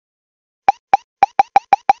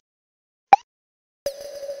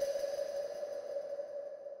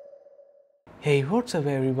Hey, what's up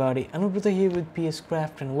everybody, Anubrata here with PS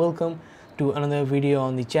Craft and welcome to another video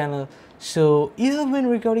on the channel. So you have been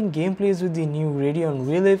recording gameplays with the new Radeon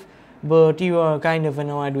Relive, but you are kind of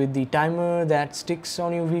annoyed with the timer that sticks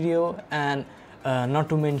on your video and not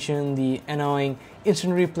to mention the annoying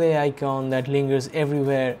instant replay icon that lingers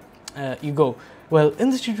everywhere you go. Well,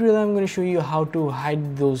 in this tutorial I'm going to show you how to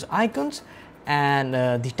hide those icons and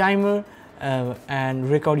the timer and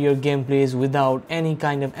record your gameplays without any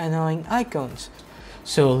kind of annoying icons.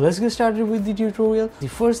 So let's get started with the tutorial. The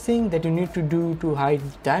first thing that you need to do to hide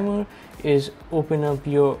the timer is open up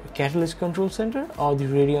your Catalyst Control Center or the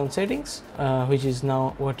Radeon settings, which is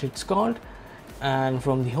now what it's called, and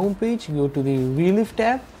from the home page go to the Relive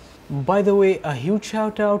tab. By the way, a huge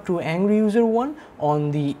shout out to Angry User 1 on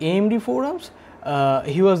the AMD forums.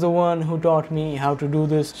 He was the one who taught me how to do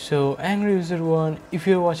this. So Angry User 1, if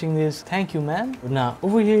you're watching this, thank you man. Now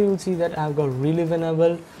over here you'll see that I've got Relive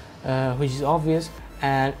enabled, which is obvious,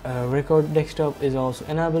 and Record Desktop is also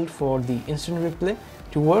enabled for the instant replay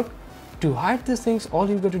to work. To hide these things, all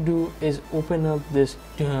you've got to do is open up this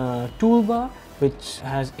toolbar, which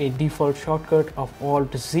has a default shortcut of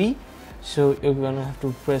Alt Z. So you're gonna have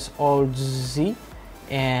to press Alt Z,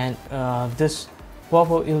 and this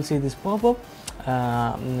pop-up, you'll see this pop-up.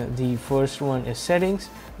 The first one is settings,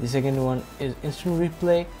 the second one is instant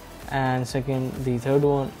replay, and the third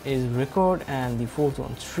one is record, and the fourth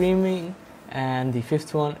one streaming, and the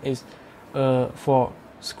fifth one is for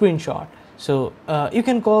screenshot. So you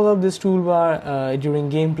can call up this toolbar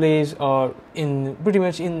during gameplays or in pretty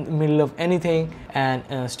much in the middle of anything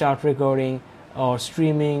and start recording or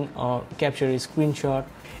streaming or capture a screenshot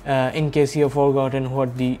in case you have forgotten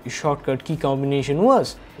what the shortcut key combination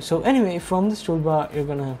was. So anyway, from this toolbar you're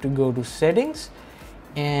gonna have to go to settings,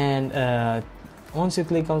 and once you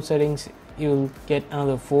click on settings you'll get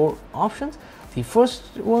another 4 options. The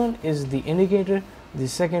first one is the indicator, the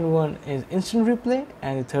second one is instant replay,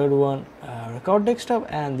 and the third one record desktop,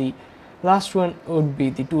 and the last one would be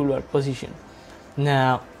the toolbar position.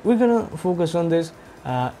 Now we're gonna focus on this.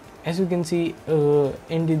 As you can see,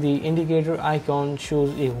 the indicator icon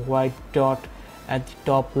shows a white dot at the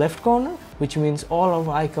top left corner, which means all of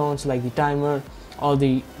icons like the timer or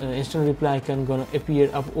the instant replay icon gonna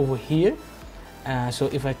appear up over here. So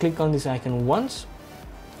if I click on this icon once,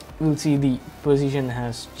 we'll see the position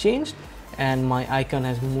has changed and my icon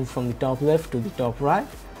has moved from the top left to the top right.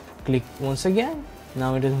 Click once again,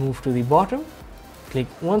 now it has moved to the bottom. Click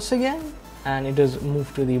once again and it has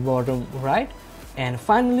moved to the bottom right. And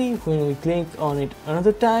finally, when we click on it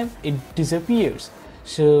another time, it disappears.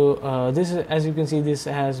 So this is, as you can see, this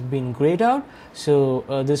has been grayed out. So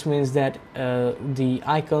this means that the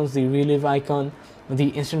icons, the relive icon, the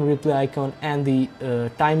instant replay icon, and the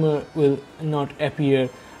timer will not appear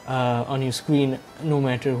on your screen no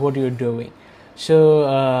matter what you're doing.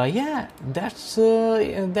 So yeah, that's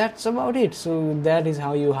about it. So that is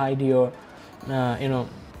how you hide your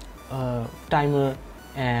timer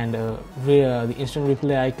and the instant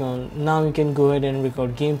replay icon. Now you can go ahead and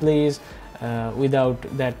record gameplays without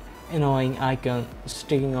that annoying icon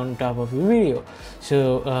sticking on top of your video.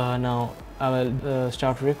 So now I will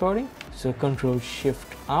start recording. So Control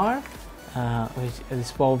Shift R, which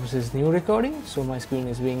this pop-up is new recording, so my screen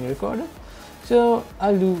is being recorded. So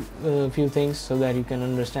I'll do a few things so that you can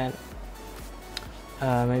understand.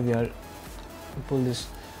 Maybe I'll pull this,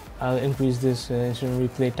 I'll increase this instant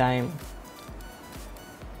replay time.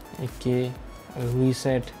 Okay,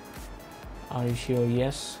 reset. Are you sure?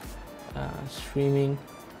 Yes. Streaming,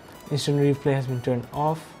 instant replay has been turned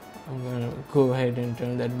off. I'm gonna go ahead and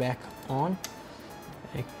turn that back on.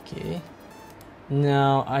 Okay,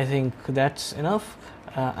 now I think that's enough.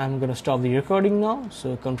 I'm gonna stop the recording now.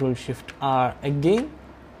 So Control Shift R again.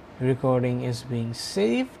 Recording is being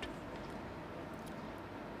saved.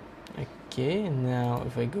 Okay, now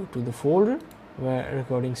if I go to the folder where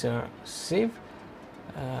recordings are saved,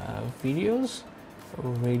 videos,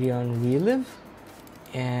 Radeon Relive,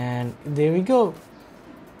 and there we go.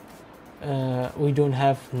 We don't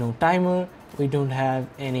have no timer, we don't have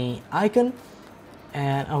any icon,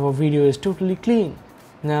 and our video is totally clean.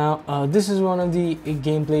 Now this is one of the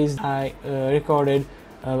gameplays I recorded,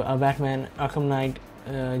 a Batman Arkham Knight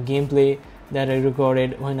gameplay that I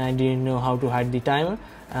recorded when I didn't know how to hide the timer,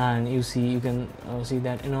 and you can see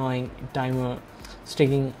that annoying timer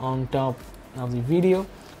sticking on top of the video,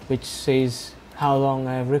 which says how long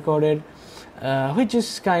I have recorded, which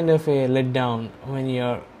is kind of a letdown when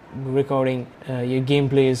you're recording your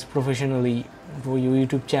gameplays professionally for your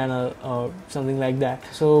YouTube channel or something like that.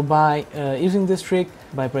 So by using this trick,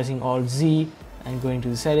 by pressing Alt Z and going to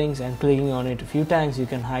the settings and clicking on it a few times, you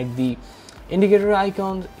can hide the indicator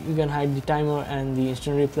icons, you can hide the timer and the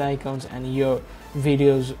instant replay icons, and your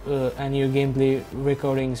videos and your gameplay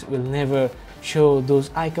recordings will never show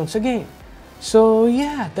those icons again. So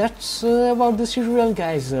yeah, that's about this tutorial,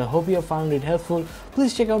 guys. Hope you have found it helpful.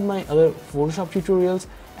 Please check out my other Photoshop tutorials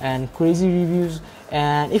and crazy reviews,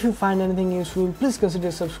 and if you find anything useful, please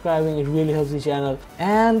consider subscribing. It really helps the channel.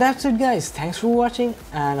 And that's it, guys. Thanks for watching,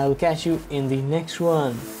 and I'll catch you in the next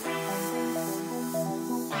one.